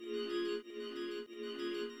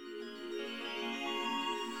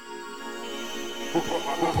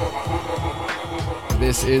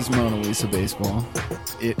This is Mona Lisa Baseball.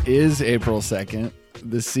 It is April 2nd.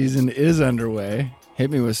 The season is underway.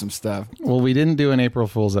 Hit me with some stuff. Well, we didn't do an April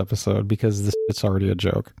Fool's episode because it's already a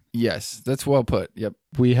joke. Yes, that's well put. Yep.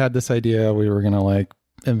 We had this idea we were going to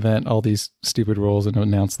invent all these stupid rules and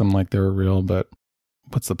announce them like they were real, but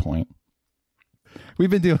what's the point? We've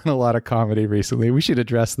been doing a lot of comedy recently. We should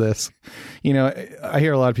address this. You know, I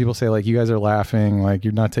hear a lot of people say, you guys are laughing,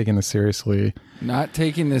 you're not taking this seriously. Not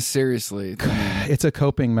taking this seriously. It's a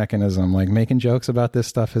coping mechanism. Making jokes about this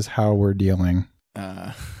stuff is how we're dealing.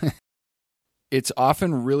 It's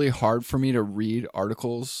often really hard for me to read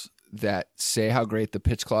articles that say how great the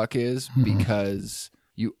pitch clock is because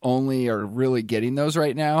you only are really getting those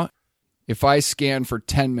right now. If I scan for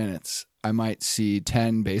 10 minutes, I might see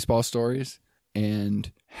 10 baseball stories, and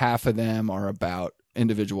half of them are about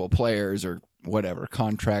individual players or whatever,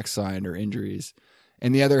 contracts signed or injuries.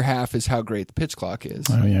 And the other half is how great the pitch clock is.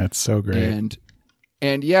 Oh, yeah, it's so great.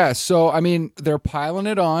 And yeah, so, I mean, they're piling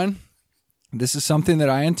it on. This is something that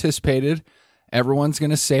I anticipated. Everyone's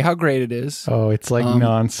going to say how great it is. Oh, it's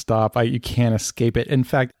nonstop. You can't escape it. In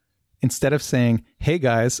fact, instead of saying, hey,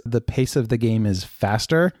 guys, the pace of the game is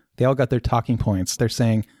faster, they all got their talking points. They're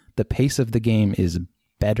saying the pace of the game is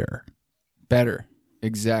better. Better.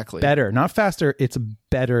 Exactly. Better. Not faster. It's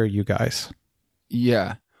better, you guys.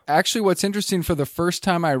 Yeah. Actually, what's interesting, for the first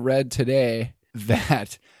time I read today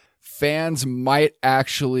that fans might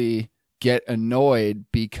actually get annoyed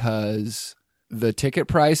because the ticket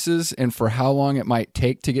prices and for how long it might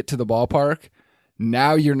take to get to the ballpark,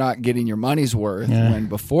 now you're not getting your money's worth. Yeah. When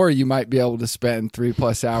before you might be able to spend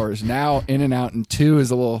 3+ hours. Now in and out in 2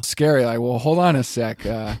 is a little scary. Well, hold on a sec.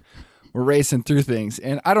 We're racing through things.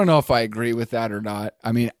 And I don't know if I agree with that or not.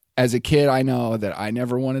 I mean, as a kid, I know that I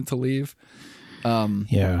never wanted to leave.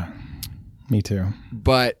 Yeah, me too.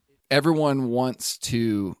 But everyone wants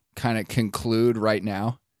to kind of conclude right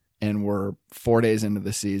now, and we're 4 days into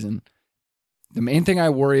the season. The main thing I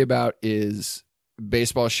worry about is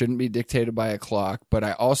baseball shouldn't be dictated by a clock, but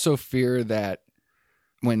I also fear that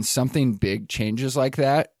when something big changes like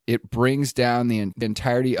that, it brings down the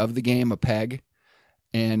entirety of the game a peg,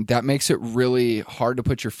 and that makes it really hard to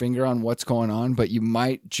put your finger on what's going on, but you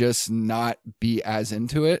might just not be as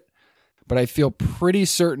into it. But I feel pretty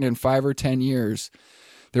certain in 5 or 10 years,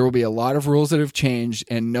 there will be a lot of rules that have changed,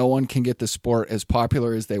 and no one can get the sport as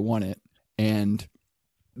popular as they want it. And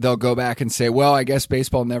they'll go back and say, well, I guess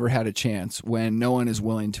baseball never had a chance, when no one is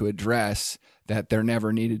willing to address that there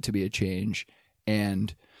never needed to be a change.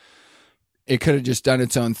 And it could have just done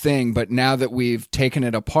its own thing. But now that we've taken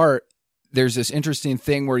it apart, there's this interesting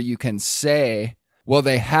thing where you can say, well,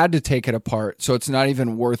 they had to take it apart, so it's not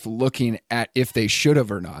even worth looking at if they should have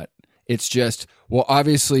or not. It's just, well,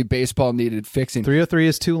 obviously baseball needed fixing. 303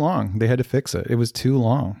 is too long. They had to fix it. It was too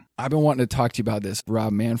long. I've been wanting to talk to you about this.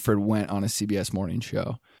 Rob Manfred went on a CBS morning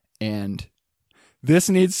show, and this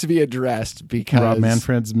needs to be addressed because Rob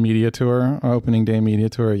Manfred's media tour, opening day media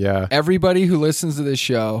tour. Yeah. Everybody who listens to this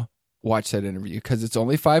show, watch that interview because it's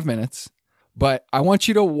only 5 minutes. But I want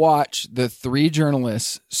you to watch the 3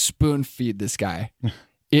 journalists spoon feed this guy.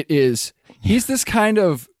 He's this kind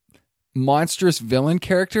of monstrous villain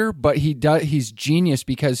character, but he's genius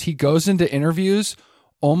because he goes into interviews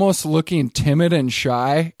almost looking timid and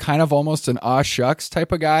shy, kind of almost an aw shucks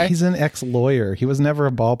type of guy. He's an ex-lawyer. He was never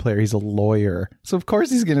a ball player. He's a lawyer. So of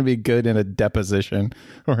course he's going to be good in a deposition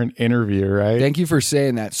or an interview, right? Thank you for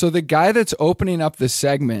saying that. So the guy that's opening up the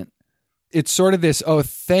segment, it's sort of this, oh,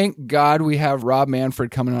 thank God we have Rob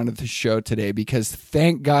Manfred coming onto the show today, because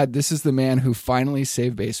thank God this is the man who finally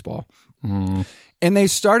saved baseball. And they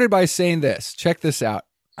started by saying this. Check this out.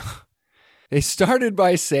 They started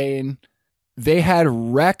by saying they had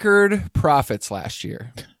record profits last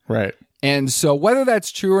year. Right. And so whether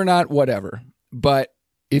that's true or not, whatever. But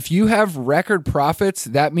if you have record profits,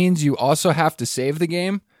 that means you also have to save the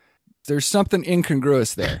game. There's something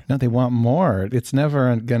incongruous there. No, they want more. It's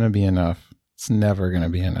never going to be enough. It's never going to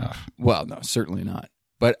be enough. Well, no, certainly not.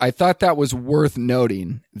 But I thought that was worth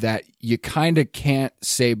noting, that you kind of can't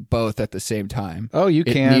say both at the same time. Oh, you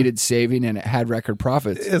can. It needed saving and it had record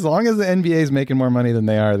profits. As long as the NBA is making more money than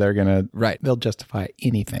they are, they're going to, right. They'll justify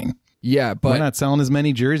anything. Yeah, but we're not selling as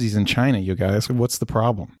many jerseys in China, you guys. What's the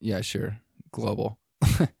problem? Yeah, sure. Global.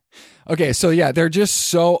 Okay, so yeah, they're just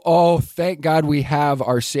so, oh, thank God we have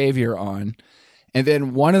our savior on. And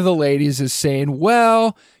then one of the ladies is saying,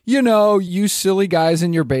 well, you know, you silly guys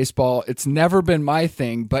in your baseball, it's never been my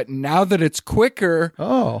thing. But now that it's quicker.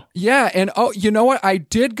 Oh. Yeah. And you know what? I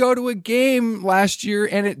did go to a game last year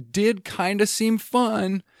and it did kind of seem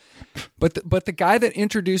fun. But the guy that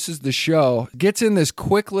introduces the show gets in this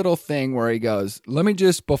quick little thing where he goes,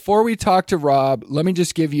 before we talk to Rob, let me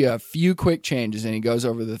just give you a few quick changes. And he goes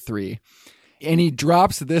over the 3. And he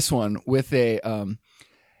drops this one with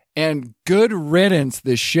and good riddance,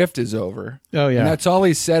 the shift is over. Oh, yeah. And that's all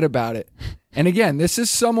he said about it. And again, this is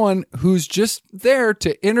someone who's just there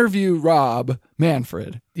to interview Rob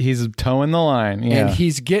Manfred. He's towing the line. Yeah. And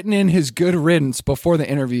he's getting in his good riddance before the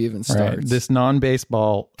interview even starts. Right. This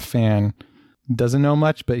non-baseball fan doesn't know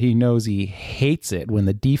much, but he knows he hates it when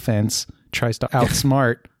the defense tries to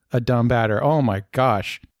outsmart a dumb batter. Oh, my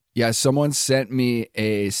gosh. Yeah, someone sent me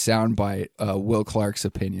a soundbite, Will Clark's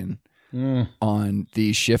opinion on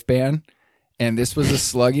the shift ban, and this was a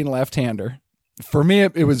slugging left-hander. For me,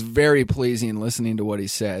 it was very pleasing listening to what he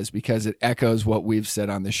says because it echoes what we've said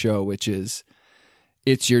on the show, which is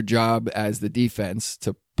it's your job as the defense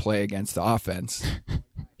to play against the offense.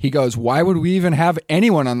 He goes, why would we even have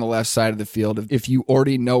anyone on the left side of the field if you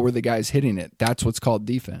already know where the guy's hitting it? That's what's called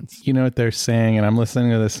defense. You know what they're saying, and I'm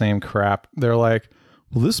listening to the same crap. They're like,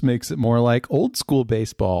 well, this makes it more like old school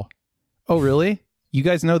baseball. Oh, really? You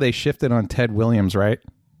guys know they shifted on Ted Williams, right?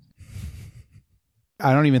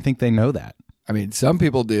 I don't even think they know that. I mean, some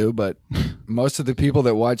people do, but most of the people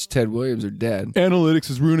that watch Ted Williams are dead. Analytics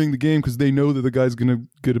is ruining the game because they know that the guy's going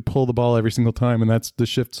to pull the ball every single time, and that's the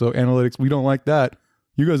shift. So analytics, we don't like that.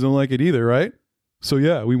 You guys don't like it either, right? So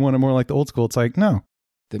yeah, we want it more like the old school. It's like, no.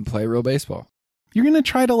 Then play real baseball. You're going to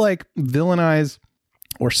try to like villainize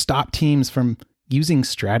or stop teams from using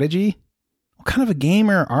strategy? What kind of a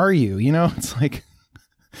gamer are you? You know, it's like...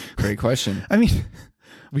 Great question. I mean...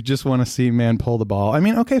 We just want to see man pull the ball. I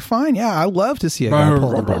mean, okay, fine. Yeah, I love to see a guy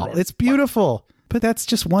pull the ball. It's beautiful. But that's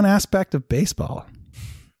just one aspect of baseball.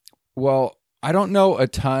 Well, I don't know a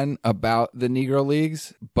ton about the Negro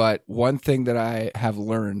Leagues, but one thing that I have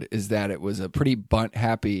learned is that it was a pretty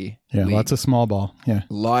bunt-happy league. Lots of small ball. Yeah.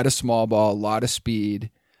 A lot of small ball, a lot of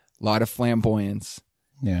speed, a lot of flamboyance,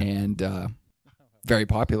 and very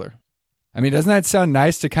popular. I mean, doesn't that sound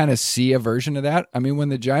nice to kind of see a version of that? I mean, when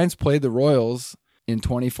the Giants played the Royals in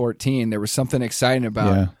 2014, there was something exciting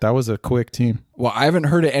about. Yeah, that was a quick team. Well, I haven't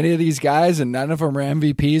heard of any of these guys, and none of them are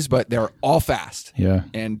MVPs, but they're all fast. Yeah.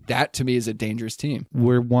 And that, to me, is a dangerous team.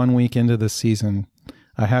 We're 1 week into the season.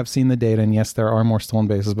 I have seen the data, and yes, there are more stolen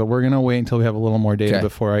bases, but we're going to wait until we have a little more data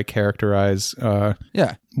before I characterize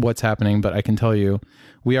what's happening. But I can tell you,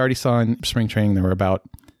 we already saw in spring training there were about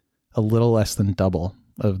a little less than double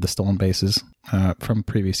of the stolen bases from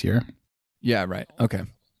previous year. Yeah, right. Okay.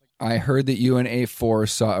 I heard that you and A4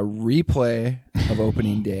 saw a replay of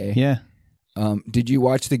opening day. Yeah. Did you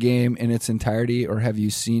watch the game in its entirety, or have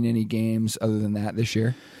you seen any games other than that this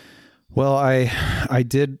year? Well, I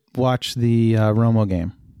did watch the Romo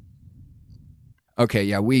game. Okay,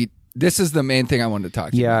 yeah. This is the main thing I wanted to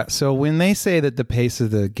talk to you about. So when they say that the pace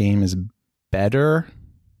of the game is better,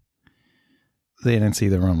 they didn't see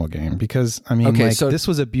the Romo game because, I mean, this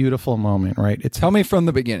was a beautiful moment, right? Tell me from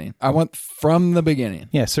the beginning. I want from the beginning.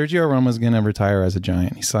 Yeah, Sergio Romo's going to retire as a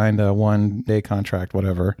Giant. He signed a 1-day contract,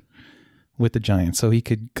 whatever, with the Giants. So he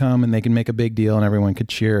could come and they could make a big deal and everyone could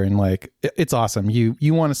cheer. And like, it's awesome. You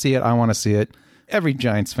want to see it. I want to see it. Every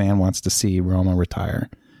Giants fan wants to see Romo retire.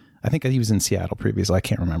 I think he was in Seattle previously. I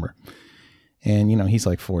can't remember. And, you know, he's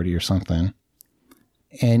like 40 or something.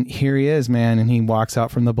 And here he is, man, and he walks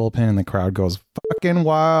out from the bullpen and the crowd goes fucking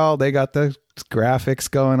wild. They got the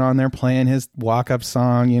graphics going on. They're playing his walk-up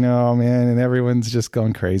song, you know, man, and everyone's just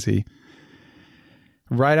going crazy.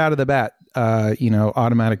 Right out of the bat,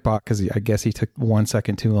 automatic balk because I guess he took 1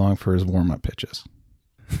 second too long for his warm-up pitches.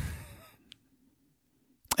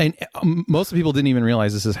 And most people didn't even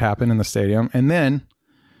realize this has happened in the stadium. And then,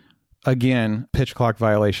 again, pitch clock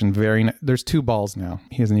violation. There's 2 balls now.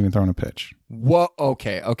 He hasn't even thrown a pitch. Whoa.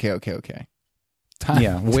 Okay. Way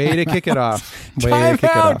to kick it off. Time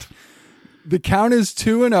out. The count is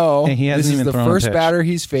 2-0. And he hasn't even thrown a pitch. This is the first batter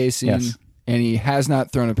he's facing, and he has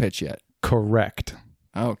not thrown a pitch yet. Correct.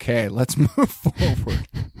 Okay, let's move forward.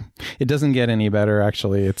 It doesn't get any better,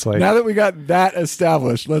 actually. It's like, now that we got that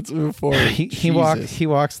established, let's move forward. He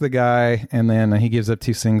walks the guy, and then he gives up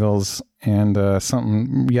 2 singles and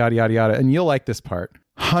something yada yada yada. And you'll like this part.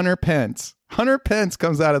 Hunter Pence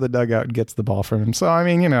comes out of the dugout and gets the ball from him. So I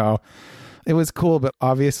mean, you know, it was cool, but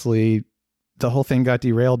obviously the whole thing got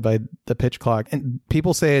derailed by the pitch clock. And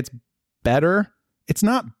people say it's better. It's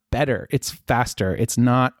not better. It's faster. It's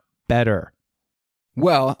not better.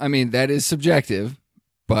 Well, I mean, that is subjective,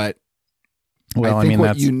 but Well, I think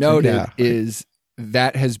what you noted yeah. is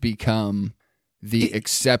that has become the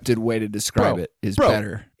accepted way to describe it is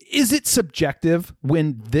better. Is it subjective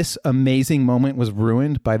when this amazing moment was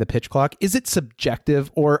ruined by the pitch clock? Is it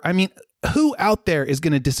subjective? Or, I mean, who out there is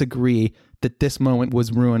going to disagree that this moment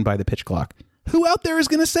was ruined by the pitch clock? Who out there is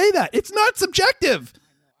going to say that? It's not subjective.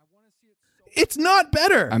 It's not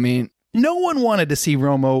better. I mean, no one wanted to see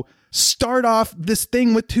Romo start off this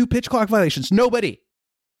thing with 2 pitch clock violations. Nobody.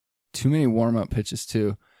 Too many warm-up pitches,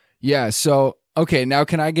 too. Yeah, so, okay, now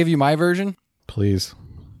can I give you my version? Please.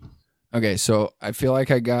 Okay, so I feel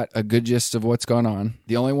like I got a good gist of what's going on.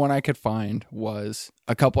 The only one I could find was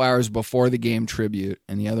a couple hours before the game tribute,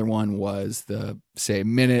 and the other one was the, say,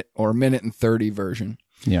 minute and 30 version.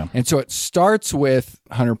 Yeah. And so it starts with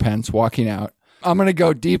Hunter Pence walking out. I'm going to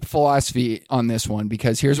go deep philosophy on this one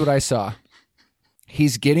because here's what I saw.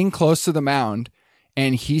 He's getting close to the mound,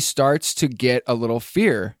 and he starts to get a little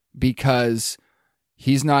fear because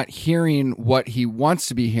he's not hearing what he wants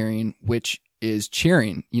to be hearing, which is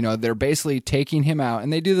cheering. You know, they're basically taking him out,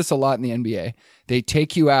 and they do this a lot in the NBA. They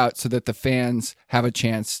take you out so that the fans have a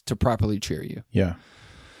chance to properly cheer you. Yeah.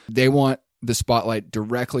 They want the spotlight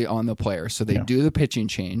directly on the player, so they do the pitching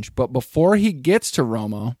change. But before he gets to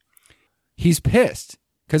Romo, he's pissed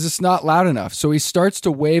because it's not loud enough. So he starts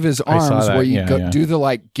to wave his arms where you do the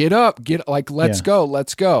like, get up, let's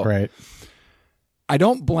go. Right. I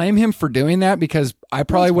don't blame him for doing that because I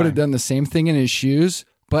probably would have done the same thing in his shoes.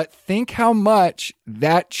 But think how much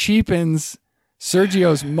that cheapens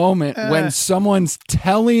Sergio's moment when someone's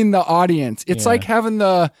telling the audience. It's like having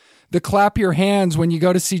the clap your hands when you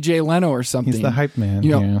go to see Jay Leno or something. He's the hype man.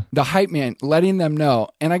 You know, the hype man, letting them know.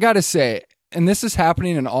 And I got to say, and this is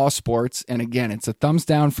happening in all sports. And again, it's a thumbs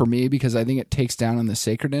down for me because I think it takes down on the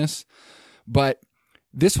sacredness. But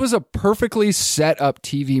this was a perfectly set up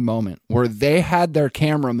TV moment where they had their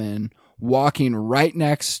cameraman walking right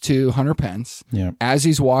next to Hunter Pence as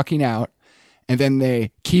he's walking out. And then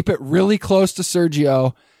they keep it really close to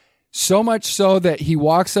Sergio, so much so that he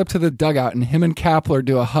walks up to the dugout and him and Kapler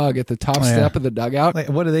do a hug at the top step of the dugout. Like,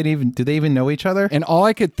 what do they even know each other? And all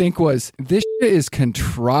I could think was, this shit is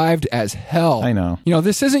contrived as hell. I know. You know,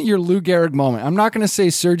 this isn't your Lou Gehrig moment. I'm not going to say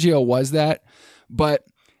Sergio was that, but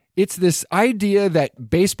it's this idea that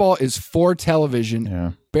baseball is for television.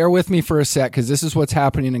 Yeah. Bear with me for a sec because this is what's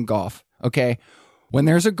happening in golf. Okay. When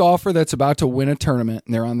there's a golfer that's about to win a tournament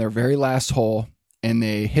and they're on their very last hole and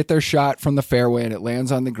they hit their shot from the fairway and it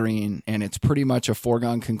lands on the green and it's pretty much a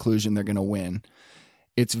foregone conclusion they're going to win,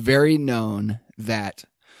 it's very known that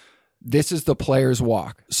this is the player's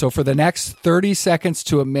walk. So for the next 30 seconds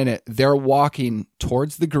to a minute, they're walking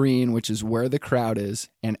towards the green, which is where the crowd is.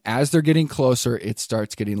 And as they're getting closer, it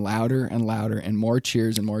starts getting louder and louder and more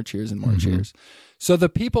cheers and more cheers and more cheers. So the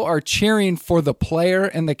people are cheering for the player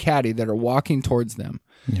and the caddy that are walking towards them.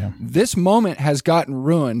 Yeah. This moment has gotten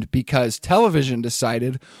ruined because television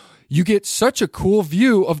decided you get such a cool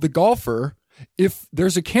view of the golfer if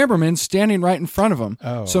there's a cameraman standing right in front of him.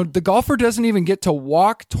 Oh. So the golfer doesn't even get to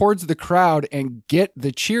walk towards the crowd and get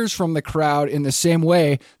the cheers from the crowd in the same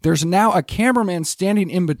way. There's now a cameraman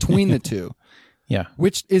standing in between the two. Yeah.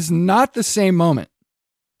 Which is not the same moment.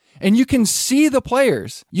 And you can see the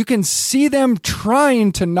players. You can see them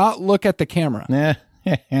trying to not look at the camera.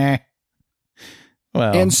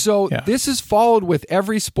 Well, and so this is followed with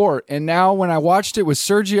every sport. And now when I watched it with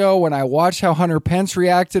Sergio, when I watched how Hunter Pence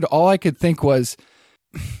reacted, all I could think was,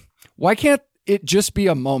 why can't it just be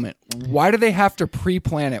a moment? Why do they have to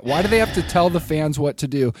pre-plan it? Why do they have to tell the fans what to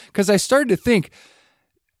do? Because I started to think,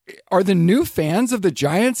 are the new fans of the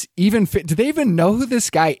Giants even fit? Do they even know who this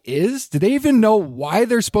guy is? Do they even know why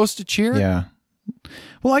they're supposed to cheer? Yeah.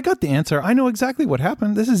 Well, I got the answer. I know exactly what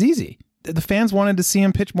happened. This is easy. The fans wanted to see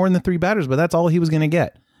him pitch more than 3 batters, but that's all he was going to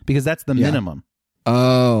get because that's the minimum.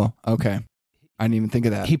 Oh, okay. I didn't even think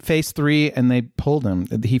of that. He faced 3 and they pulled him.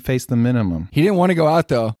 He faced the minimum. He didn't want to go out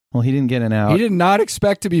though. Well, he didn't get an out. He did not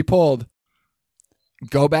expect to be pulled.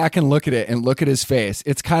 Go back and look at it and look at his face.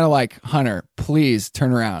 It's kind of like, Hunter, please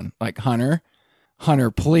turn around. Like, Hunter,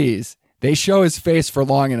 please. They show his face for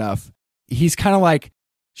long enough. He's kind of like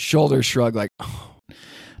shoulder shrug, like, oh.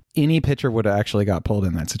 Any pitcher would have actually got pulled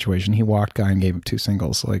in that situation. He walked guy and gave up 2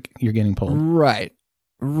 singles. Like, you're getting pulled. Right.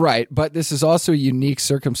 But this is also a unique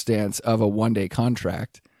circumstance of a one-day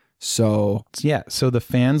contract. So yeah, so the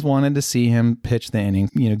fans wanted to see him pitch the inning,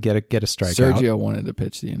 get a strikeout. Sergio wanted to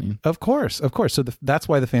pitch the inning. Of course. So that's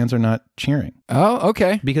why the fans are not cheering. Oh,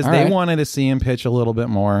 okay. Because they wanted to see him pitch a little bit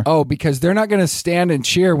more. Oh, because they're not going to stand and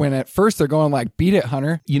cheer when at first they're going like, beat it,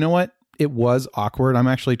 Hunter. You know what? it was awkward. I'm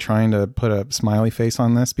actually trying to put a smiley face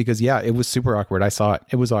on this because, yeah, it was super awkward. I saw it.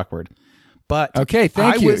 It was awkward. But okay,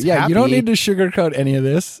 thank you. Yeah, you don't need to sugarcoat any of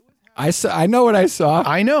this. I know what I saw.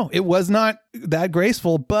 I know. It was not that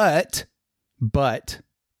graceful, but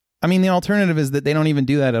I mean, the alternative is that they don't even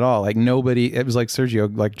do that at all. Like nobody, it was like,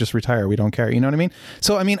 Sergio, like just retire. We don't care. You know what I mean?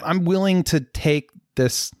 So, I mean, I'm willing to take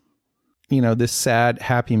this, you know, this sad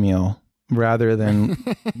happy meal rather than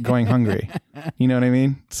going hungry. You know what I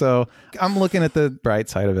mean? So I'm looking at the bright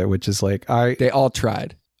side of it, which is like, they all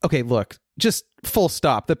tried. Okay, look, just full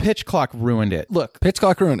stop. The pitch clock ruined it. Look, pitch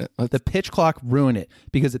clock ruined it. The pitch clock ruined it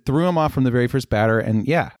because it threw him off from the very first batter. And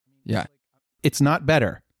yeah, it's not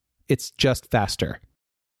better. It's just faster.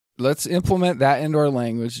 Let's implement that into our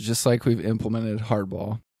language, just like we've implemented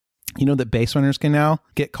hardball. You know that base runners can now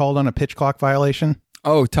get called on a pitch clock violation?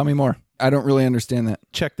 Oh, tell me more. I don't really understand that.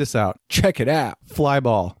 Check this out. Check it out. Fly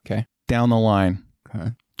ball. Okay. Down the line.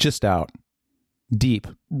 Okay. Just out. Deep.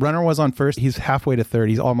 Runner was on first. He's halfway to third.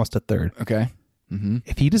 He's almost at third. Okay. Mm-hmm.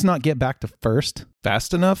 If he does not get back to first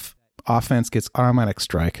fast enough, offense gets automatic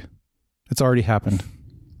strike. It's already happened.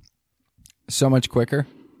 So much quicker.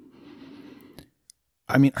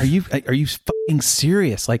 I mean, are you fucking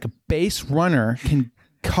serious? Like a base runner can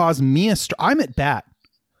cause me a strike. I'm at bat,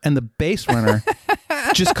 and the base runner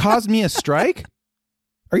just caused me a strike?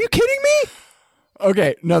 Are you kidding me?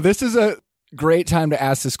 Okay, no, this is a great time to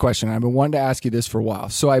ask this question. I've been wanting to ask you this for a while.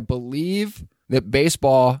 So I believe that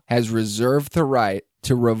baseball has reserved the right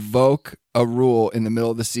to revoke a rule in the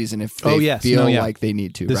middle of the season if they feel like they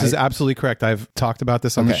need to. This is absolutely correct. I've talked about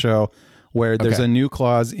this on the show. Where there's a new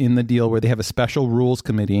clause in the deal where they have a special rules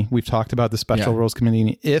committee. We've talked about the special rules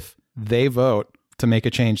committee. If they vote to make a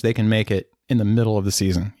change, they can make it in the middle of the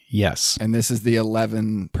season. Yes. And this is the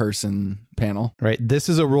 11-person panel. Right. This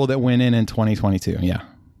is a rule that went in 2022. Yeah.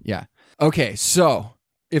 Yeah. Okay. So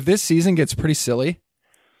if this season gets pretty silly,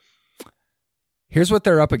 here's what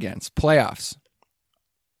they're up against. Playoffs.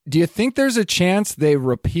 Do you think there's a chance they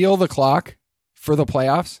repeal the clock for the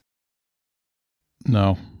playoffs?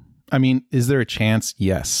 No. I mean, is there a chance?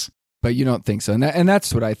 Yes. But you don't think so. And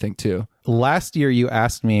that's what I think too. Last year, you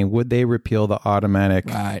asked me, would they repeal the automatic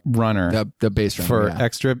runner? The base runner. For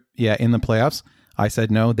extra, in the playoffs? I said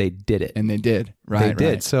no, they did it. And they did. Right.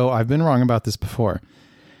 They did. So I've been wrong about this before.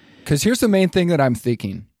 Because here's the main thing that I'm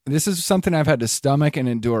thinking. This is something I've had to stomach and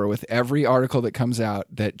endure with every article that comes out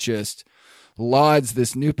that just lauds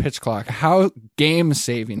this new pitch clock. How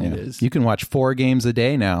game-saving it is. You can watch 4 games a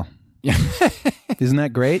day now. Yeah. Isn't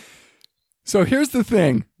that great? So here's the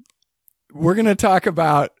thing. We're going to talk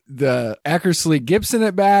about the Eckersley Gibson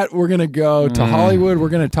at bat. We're going to go to Hollywood. We're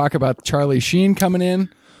going to talk about Charlie Sheen coming in.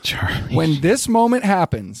 When this moment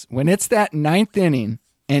happens, when it's that 9th inning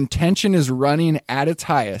and tension is running at its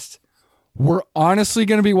highest, we're honestly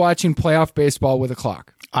going to be watching playoff baseball with a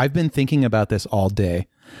clock. I've been thinking about this all day.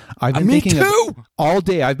 Me too. All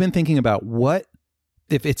day. I've been thinking about what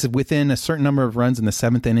if it's within a certain number of runs in the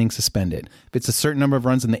 7th inning, suspend it. If it's a certain number of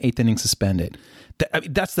runs in the 8th inning, suspend it.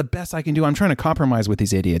 That's the best I can do. I'm trying to compromise with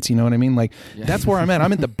these idiots. You know what I mean? Like, that's where I'm at.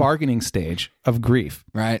 I'm at the bargaining stage of grief.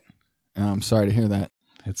 Right. Oh, I'm sorry to hear that.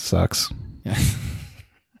 It sucks. Yeah.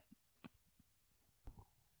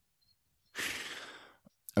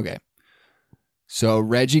 Okay. So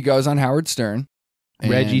Reggie goes on Howard Stern.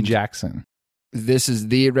 Reggie Jackson. This is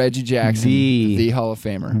the Reggie Jackson, the Hall of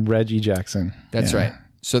Famer. Reggie Jackson. That's right.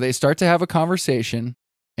 So they start to have a conversation,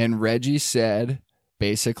 and Reggie said,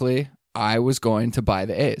 basically, I was going to buy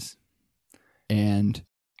the A's. And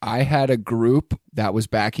I had a group that was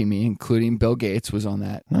backing me, including Bill Gates was on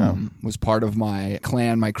that, was part of my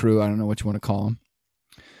clan, my crew. I don't know what you want to call him.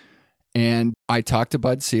 And I talked to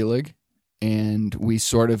Bud Selig, and we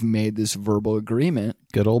sort of made this verbal agreement.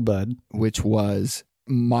 Good old Bud. Which was,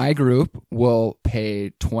 my group will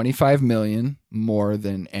pay $25 million more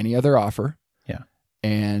than any other offer. Yeah.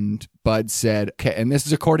 And Bud said, okay, and this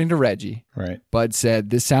is according to Reggie. Right. Bud said,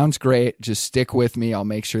 this sounds great. Just stick with me. I'll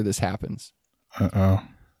make sure this happens. Uh-oh.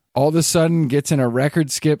 All of a sudden gets in a record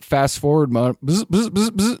skip fast forward mode. Bzz, bzz, bzz,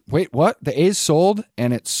 bzz. Wait, what? The A's sold,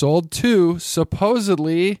 and it sold to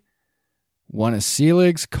supposedly one of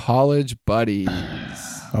Selig's college buddies.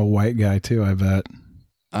 A white guy too, I bet.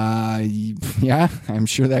 Yeah, I'm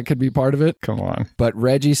sure that could be part of it. Come on. But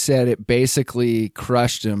Reggie said it basically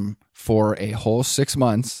crushed him for a whole 6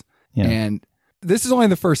 months. Yeah. And this is only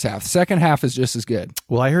the first half. The second half is just as good.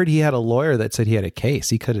 Well, I heard he had a lawyer that said he had a case.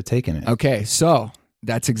 He could have taken it. Okay, so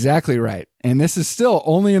that's exactly right. And this is still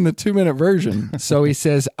only in the 2-minute version. So he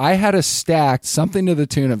says, I had a stack, something to the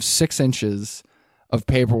tune of 6 inches of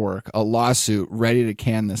paperwork, a lawsuit ready to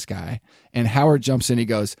can this guy. And Howard jumps in. He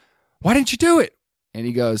goes, why didn't you do it? And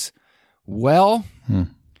he goes, Well,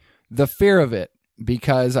 the fear of it,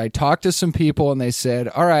 because I talked to some people and they said,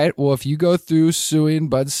 all right, well, if you go through suing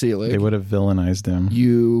Bud Selig, They would have villainized him.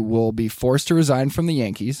 you will be forced to resign from the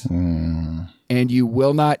Yankees and you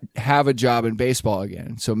will not have a job in baseball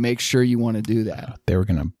again. So make sure you want to do that. They were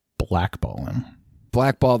going to blackball him.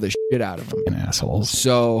 Blackball the shit out of him. Fucking assholes.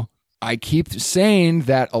 So I keep saying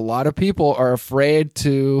that a lot of people are afraid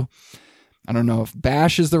to, I don't know if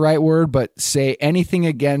bash is the right word, but say anything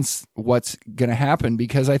against what's going to happen,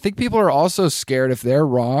 because I think people are also scared if they're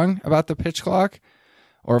wrong about the pitch clock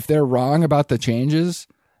or if they're wrong about the changes,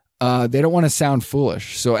 they don't want to sound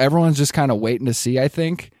foolish. So everyone's just kind of waiting to see, I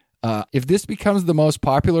think. If this becomes the most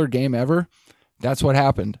popular game ever, that's what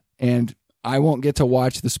happened. And I won't get to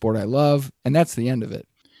watch the sport I love, and that's the end of it.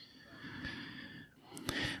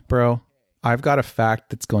 Bro, I've got a fact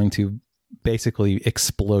that's going to basically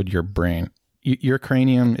explode your brain. Your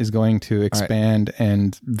cranium is going to expand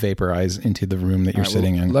and vaporize into the room that you're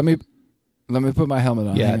sitting in. Let me put my helmet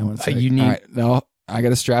on. Yeah, you need. All right, no, I got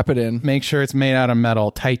to strap it in. Make sure it's made out of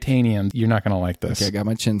metal, titanium. You're not going to like this. Okay, I got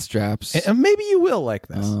my chin straps. And maybe you will like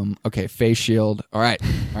this. Okay, face shield. All right.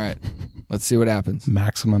 Let's see what happens.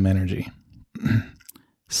 Maximum energy.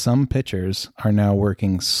 Some pitchers are now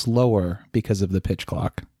working slower because of the pitch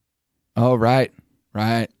clock. Oh, right.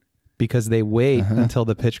 Because they wait until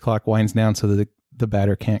the pitch clock winds down so that the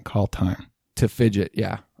batter can't call time. To fidget,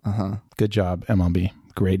 yeah. Good job, MLB.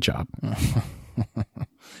 Great job.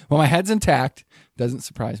 Well, my head's intact. Doesn't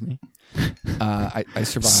surprise me. I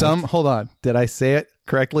survived. Hold on. Did I say it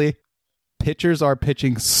correctly? Pitchers are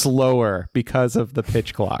pitching slower because of the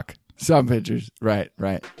pitch clock. Some pitchers. Right.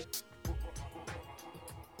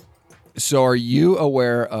 So are you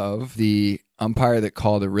aware of the umpire that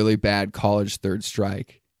called a really bad college third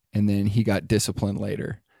strike and then he got disciplined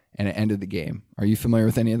later and it ended the game? Are you familiar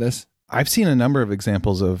with any of this? I've seen a number of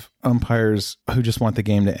examples of umpires who just want the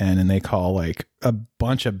game to end and they call like a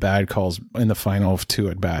bunch of bad calls in the final of 2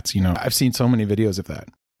 at-bats. You know, I've seen so many videos of that.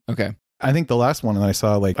 Okay. I think the last one that I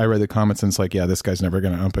saw, like I read the comments and it's like, yeah, this guy's never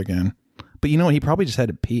going to ump again. But you know what? He probably just had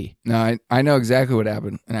to pee. No, I know exactly what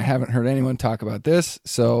happened, and I haven't heard anyone talk about this,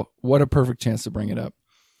 so what a perfect chance to bring it up.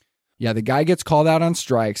 Yeah, the guy gets called out on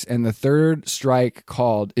strikes, and the third strike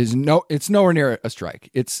called it's nowhere near a strike.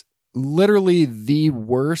 It's literally the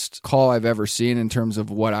worst call I've ever seen in terms of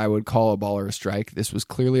what I would call a ball or a strike. This was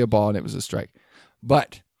clearly a ball, and it was a strike.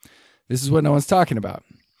 But this is what no one's talking about.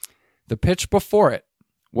 The pitch before it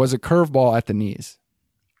was a curveball at the knees.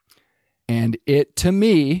 And it, to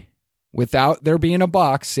me, without there being a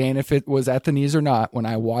box saying if it was at the knees or not, when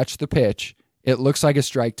I watch the pitch, it looks like a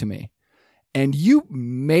strike to me. And you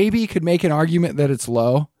maybe could make an argument that it's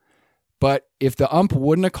low, but if the ump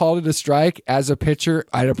wouldn't have called it a strike, as a pitcher,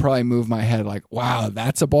 I'd have probably moved my head like, wow,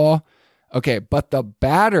 that's a ball. Okay, but the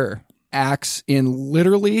batter acts in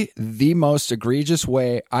literally the most egregious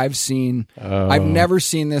way I've seen. I've never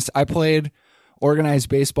seen this. I played organized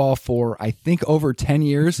baseball for, I think, over 10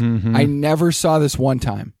 years. I never saw this one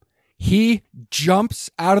time. He jumps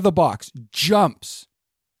out of the box,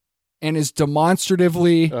 and is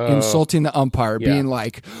demonstratively insulting the umpire, being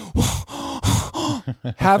like,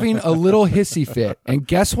 having a little hissy fit. And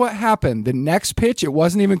guess what happened? The next pitch, it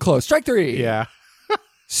wasn't even close. Strike 3. Yeah.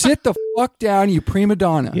 Sit the fuck down, you prima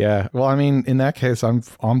donna. Yeah. Well, I mean, in that case, I'm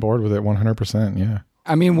on board with it 100%. Yeah.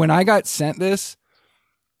 I mean, when I got sent this,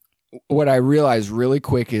 what I realized really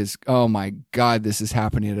quick is, oh my God, this is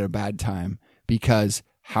happening at a bad time, because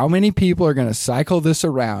how many people are going to cycle this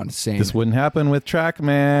around saying this wouldn't happen with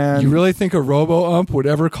TrackMan? You really think a robo ump would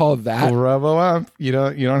ever call that? A robo ump? You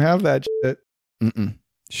don't have that shit.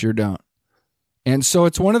 Sure don't. And so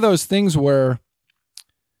it's one of those things where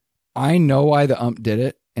I know why the ump did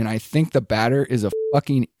it, and I think the batter is a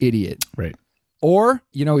fucking idiot. Right. Or,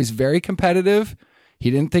 he's very competitive. He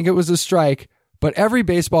didn't think it was a strike, but every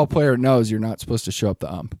baseball player knows you're not supposed to show up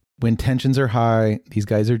the ump. When tensions are high, these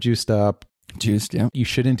guys are juiced up. Yeah. You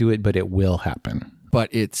shouldn't do it, but it will happen. But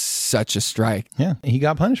it's such a strike. Yeah. He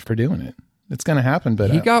got punished for doing it. It's going to happen,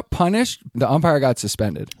 but... He got punished. The umpire got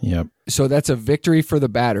suspended. Yep. So that's a victory for the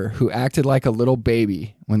batter, who acted like a little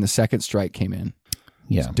baby when the second strike came in.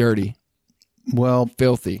 Yeah. It's dirty. Well...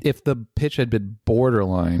 Filthy. If the pitch had been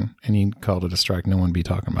borderline and he called it a strike, no one would be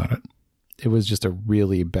talking about it. It was just a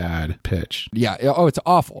really bad pitch. Yeah. Oh, it's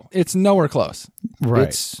awful. It's nowhere close.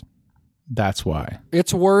 Right. That's why.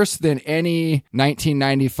 It's worse than any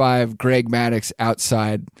 1995 Greg Maddux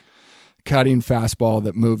outside cutting fastball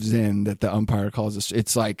that moves in that the umpire calls us.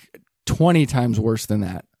 It's like 20 times worse than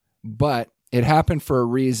that. But it happened for a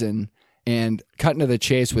reason, And cutting to the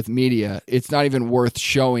chase with media, it's not even worth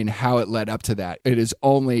showing how it led up to that. It is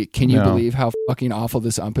only, can you believe how fucking awful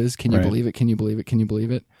this ump is? Can you believe it? Can you believe it? Can you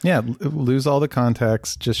believe it? Yeah, lose all the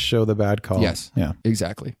context, just show the bad call. Yes. Yeah.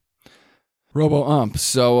 Exactly. Robo ump.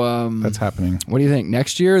 So that's happening. What do you think?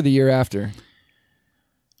 Next year or the year after?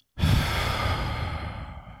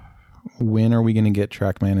 When are we going to get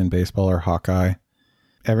TrackMan in baseball or Hawkeye?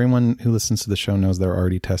 Everyone who listens to the show knows they're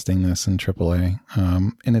already testing this in AAA,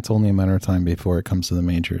 and it's only a matter of time before it comes to the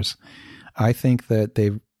majors. I think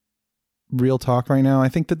that real talk right now, I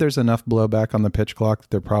think that there's enough blowback on the pitch clock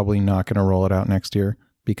that they're probably not going to roll it out next year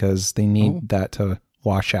because they need that to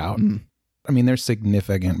wash out. I mean, there's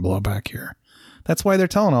significant blowback here. That's why they're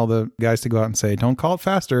telling all the guys to go out and say, don't call it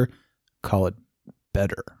faster, call it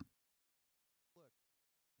better.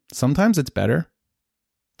 Sometimes it's better.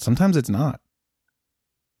 Sometimes it's not.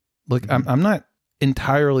 Look, I'm not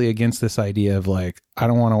entirely against this idea of like, I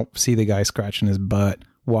don't want to see the guy scratching his butt,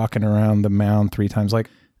 walking around the mound 3 times. Like,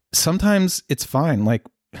 sometimes it's fine. Like,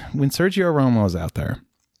 when Sergio Romo is out there,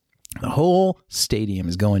 the whole stadium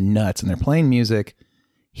is going nuts and they're playing music.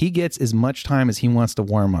 He gets as much time as he wants to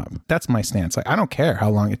warm up. That's my stance. Like, I don't care how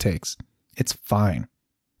long it takes. It's fine.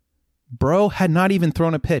 Bro had not even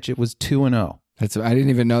thrown a pitch. It was 2-0. I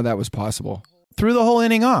didn't even know that was possible. Threw the whole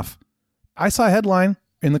inning off. I saw a headline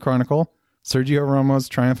in the Chronicle, Sergio Romo's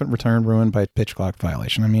triumphant return ruined by pitch clock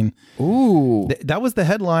violation. I mean, ooh, that was the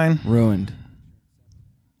headline. Ruined.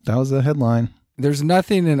 That was the headline. There's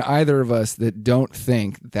nothing in either of us that don't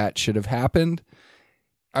think that should have happened.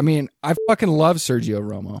 I mean, I fucking love Sergio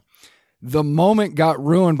Romo. The moment got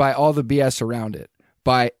ruined by all the BS around it,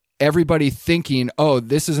 by everybody thinking, oh,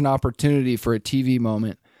 this is an opportunity for a TV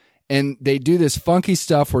moment. And they do this funky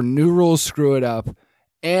stuff where new rules screw it up.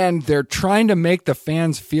 And they're trying to make the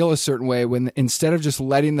fans feel a certain way when instead of just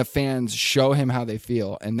letting the fans show him how they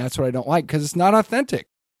feel. And that's what I don't like because it's not authentic.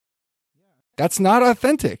 That's not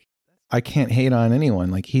authentic. I can't hate on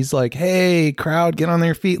anyone. Like, he's like, hey, crowd, get on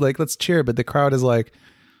their feet. Like, let's cheer. But the crowd is like,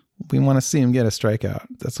 we want to see him get a strikeout.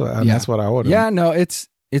 That's what that's what I would have. Yeah, no, it's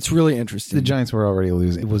really interesting. The Giants were already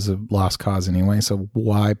losing. It was a lost cause anyway. So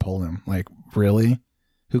why pull him? Like, really?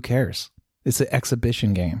 Who cares? It's an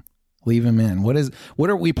exhibition game. Leave him in. What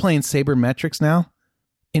are we playing sabermetrics now?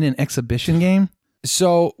 In an exhibition game?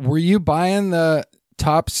 So were you buying the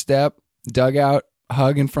top step dugout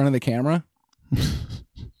hug in front of the camera?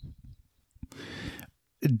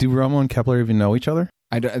 Do Romo and Kepler even know each other?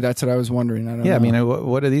 That's what I was wondering. I don't know. I mean,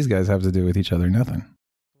 what do these guys have to do with each other? Nothing.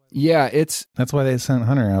 Yeah, that's why they sent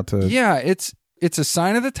Hunter out to. Yeah, it's a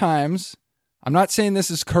sign of the times. I'm not saying this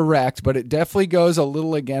is correct, but it definitely goes a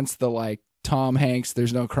little against the like Tom Hanks,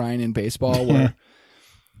 there's no crying in baseball, where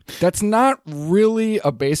that's not really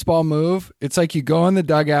a baseball move. It's like you go in the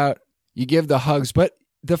dugout, you give the hugs, but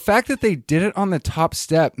the fact that they did it on the top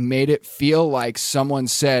step made it feel like someone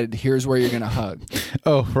said, here's where you're going to hug.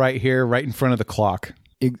 Oh, right here, right in front of the clock.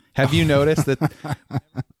 Have you noticed that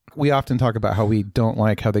we often talk about how we don't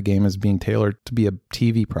like how the game is being tailored to be a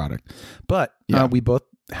TV product, but we both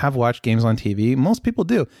have watched games on TV. Most people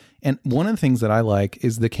do. And one of the things that I like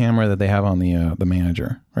is the camera that they have on the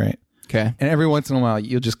manager, right? Okay. And every once in a while,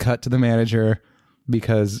 you'll just cut to the manager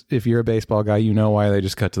because if you're a baseball guy, you know why they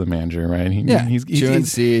just cut to the manager, right? He's chewing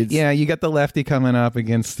seeds. Yeah, you got the lefty coming up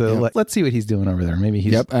against the... Let's see what he's doing over there. Maybe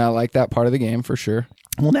he's... Yep, I like that part of the game for sure.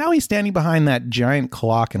 Well, now he's standing behind that giant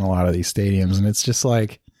clock in a lot of these stadiums, and it's just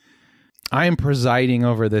like, I am presiding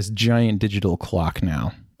over this giant digital clock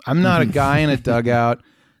now. I'm not a guy in a dugout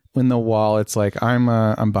in the wall. It's like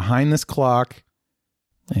I'm behind this clock,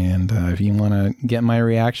 and if you want to get my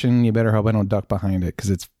reaction, you better hope I don't duck behind it because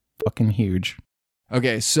it's fucking huge.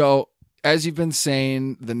 Okay, so as you've been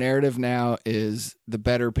saying, the narrative now is the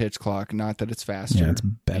better pitch clock, not that it's faster. Yeah, it's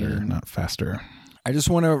better, not faster. I just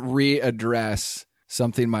want to readdress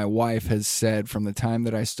something my wife has said from the time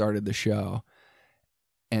that I started the show,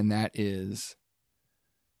 and that is,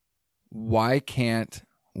 why can't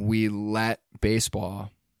we let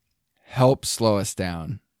baseball help slow us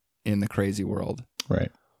down in the crazy world?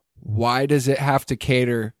 Right. Why does it have to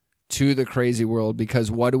cater to the crazy world? Because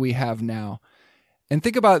what do we have now? And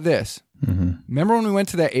think about this. Mm-hmm. Remember when we went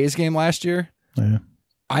to that A's game last year? Yeah.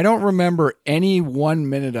 I don't remember any 1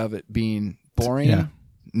 minute of it being boring,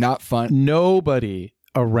 not fun. Nobody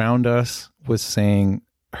around us was saying,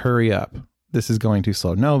 hurry up. This is going too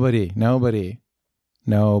slow. Nobody.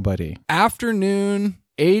 Afternoon,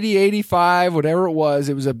 80, 85, whatever it was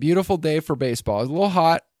a beautiful day for baseball. It was a little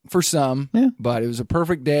hot for some, but it was a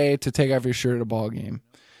perfect day to take off your shirt at a ball game.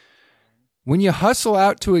 When you hustle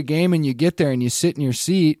out to a game and you get there and you sit in your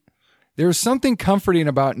seat, There's something comforting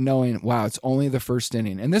about knowing, wow, it's only the first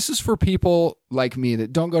inning. And this is for people like me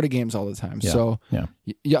that don't go to games all the time. Yeah, so yeah.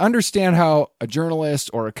 You understand how a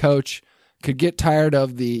journalist or a coach could get tired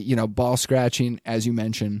of the, ball scratching, as you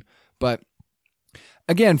mentioned. But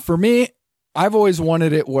again, for me, I've always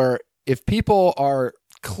wanted it where if people are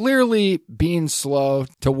clearly being slow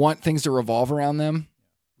to want things to revolve around them,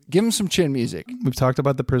 give them some chin music. We've talked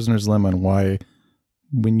about the prisoner's limb and why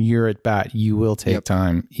when you're at bat, you will take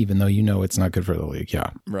time, even though you know it's not good for the league. Yeah.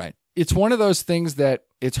 Right. It's one of those things that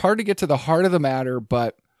it's hard to get to the heart of the matter,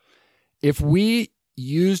 but if we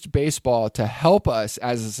used baseball to help us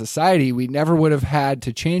as a society, we never would have had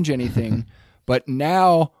to change anything. But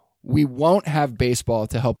now we won't have baseball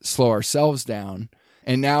to help slow ourselves down.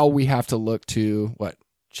 And now we have to look to what?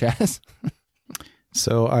 Chess?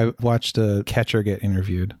 So I watched a catcher get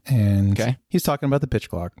interviewed, and he's talking about the pitch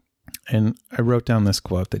clock. And I wrote down this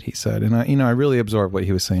quote that he said, and I really absorbed what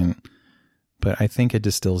he was saying, but I think it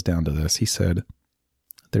distills down to this. He said,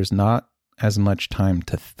 "There's not as much time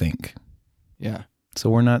to think." Yeah. So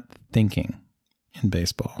we're not thinking in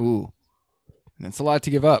baseball. Ooh, that's a lot to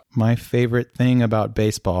give up. My favorite thing about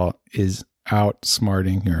baseball is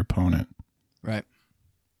outsmarting your opponent. Right.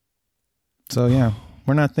 So yeah,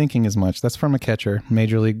 we're not thinking as much. That's from a catcher,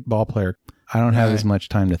 major league ball player. I don't have as much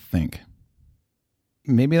time to think.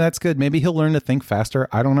 Maybe that's good. Maybe he'll learn to think faster.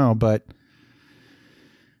 I don't know, but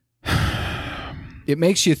it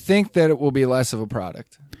makes you think that it will be less of a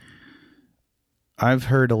product. I've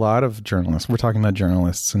heard a lot of journalists. We're talking about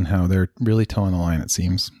journalists and how they're really towing the line, it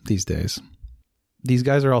seems, these days. These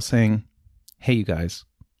guys are all saying, hey, you guys,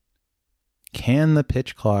 can the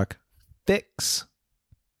pitch clock fix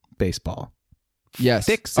baseball? Yes.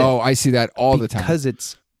 Fix it. Oh, I see that all the time. Because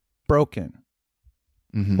it's broken.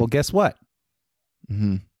 Mm-hmm. Well, guess what?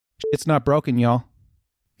 Mm-hmm. It's not broken, y'all.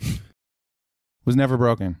 It was never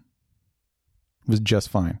broken. It was just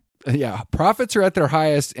fine. Yeah. Profits are at their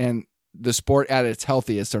highest and the sport at its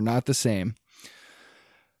healthiest are not the same.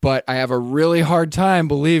 But I have a really hard time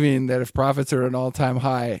believing that if profits are at an all-time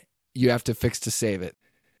high, you have to fix to save it.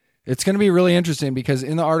 It's going to be really interesting because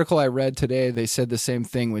in the article I read today, they said the same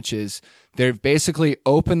thing, which is they've basically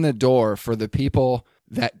opened the door for the people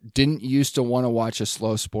that didn't used to want to watch a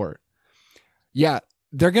slow sport. Yeah,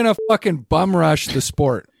 they're going to fucking bum rush the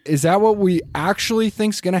sport. Is that what we actually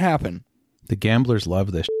think is going to happen? The gamblers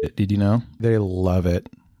love this shit. Did you know? They love it.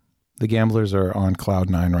 The gamblers are on cloud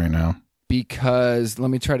nine right now. Because let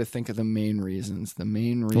me try to think of the main reasons.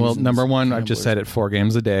 Well, number one, gamblers. I've just said it, 4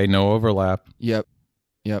 games a day, no overlap. Yep.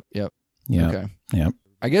 Yeah. Okay. Yep.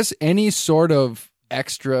 I guess any sort of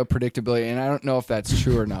extra predictability, and I don't know if that's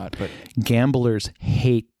true or not, but gamblers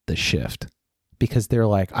hate the shift because they're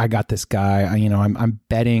like, I got this guy, I'm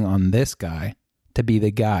betting on this guy to be the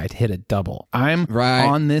guy to hit a double. I'm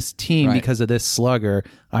on this team because of this slugger.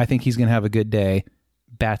 I think he's going to have a good day.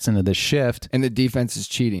 Bats into the shift. And the defense is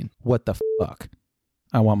cheating. What the fuck?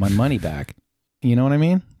 I want my money back. You know what I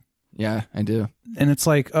mean? Yeah, I do. And it's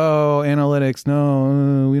like, oh, analytics.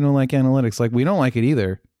 No, we don't like analytics. Like, we don't like it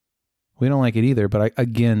either. But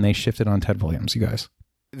again, they shifted on Ted Williams, you guys.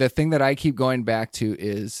 The thing that I keep going back to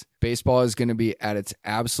is baseball is going to be at its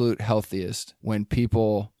absolute healthiest when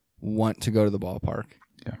people want to go to the ballpark.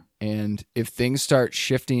 Yeah. And if things start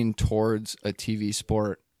shifting towards a TV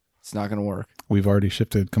sport, it's not going to work. We've already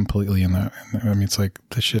shifted completely in that. I mean, it's like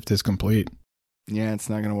the shift is complete. Yeah, it's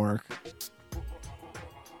not going to work.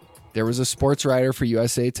 There was a sports writer for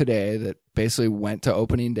USA Today that basically went to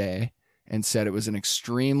opening day and said it was an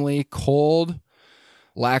extremely cold,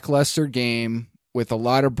 lackluster game with a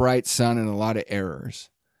lot of bright sun and a lot of errors.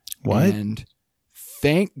 What? And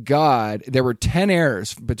thank God there were 10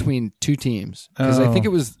 errors between two teams because I think it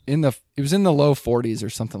was in the low 40s or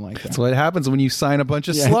something like that. That's what happens when you sign a bunch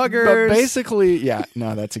of sluggers. But basically,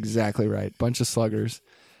 that's exactly right. Bunch of sluggers.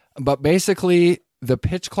 But basically, the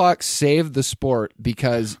pitch clock saved the sport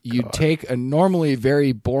because you take a normally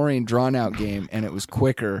very boring, drawn-out game and it was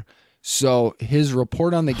quicker. So his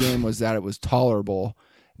report on the game was that it was tolerable,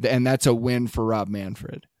 and that's a win for Rob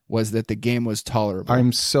Manfred, was that the game was tolerable.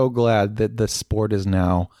 I'm so glad that the sport is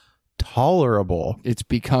now tolerable. It's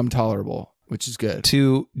become tolerable, which is good.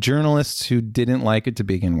 To journalists who didn't like it to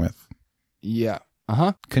begin with. Yeah.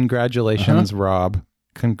 Uh-huh. Congratulations, Rob.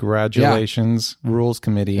 Congratulations, Rules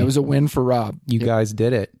Committee. It was a win for Rob. You guys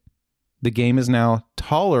did it. The game is now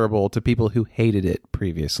tolerable to people who hated it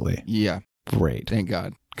previously. Yeah. Great. Thank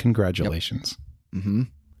God. Congratulations. Yep. Mm-hmm.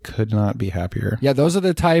 Could not be happier. Yeah, those are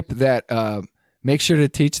the type that make sure to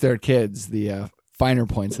teach their kids the finer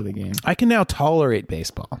points of the game. I can now tolerate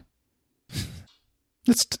baseball.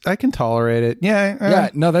 I can tolerate it. Yeah. Yeah,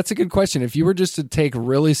 no, that's a good question. If you were just to take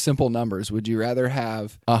really simple numbers, would you rather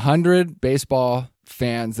have 100 baseball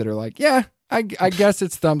fans that are like, yeah, I guess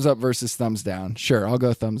it's thumbs up versus thumbs down. Sure, I'll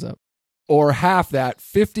go thumbs up. Or half that,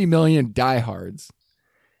 50 million diehards,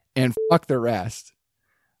 and fuck the rest.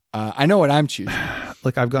 I know what I'm choosing.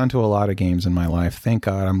 Look, I've gone to a lot of games in my life. Thank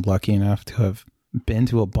God I'm lucky enough to have been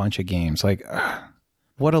to a bunch of games. Like,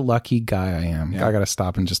 what a lucky guy I am. Yeah. I got to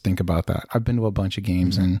stop and just think about that. I've been to a bunch of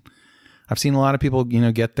games and I've seen a lot of people,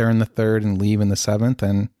 get there in the third and leave in the seventh,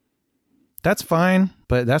 and that's fine,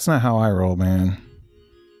 but that's not how I roll, man.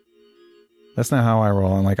 That's not how I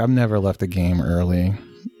roll. And like, I've never left a game early.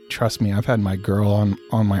 Trust me, I've had my girl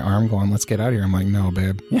on my arm going, let's get out of here. I'm like, no,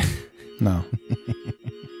 babe. No.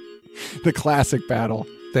 The classic battle.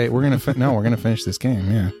 We're going to finish this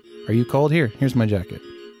game. Yeah. Are you cold? Here's my jacket.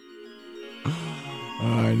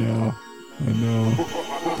 I know.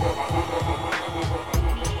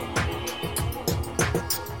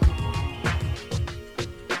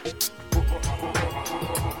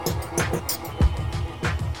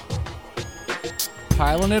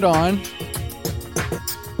 Piling it on.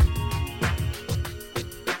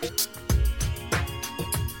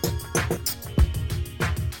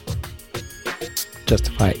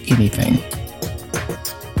 Justify anything.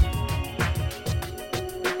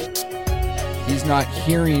 He's not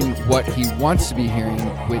hearing what he wants to be hearing,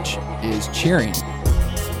 which is cheering.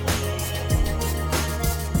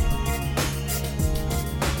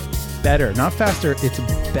 Better, not faster. It's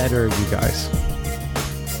better, you guys.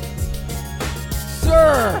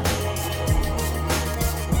 Sir!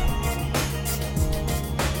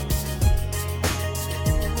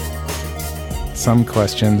 Some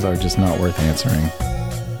questions are just not worth answering.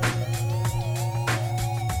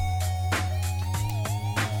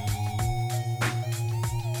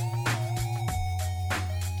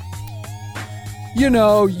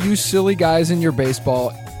 You silly guys in your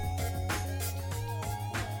baseball.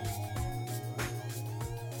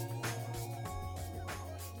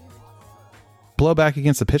 Blow back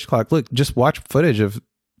against the pitch clock. Look, just watch footage of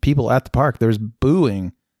people at the park. There's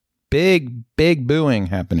booing. Big booing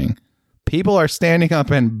happening. People are standing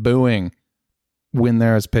up and booing when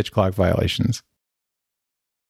there is pitch clock violations.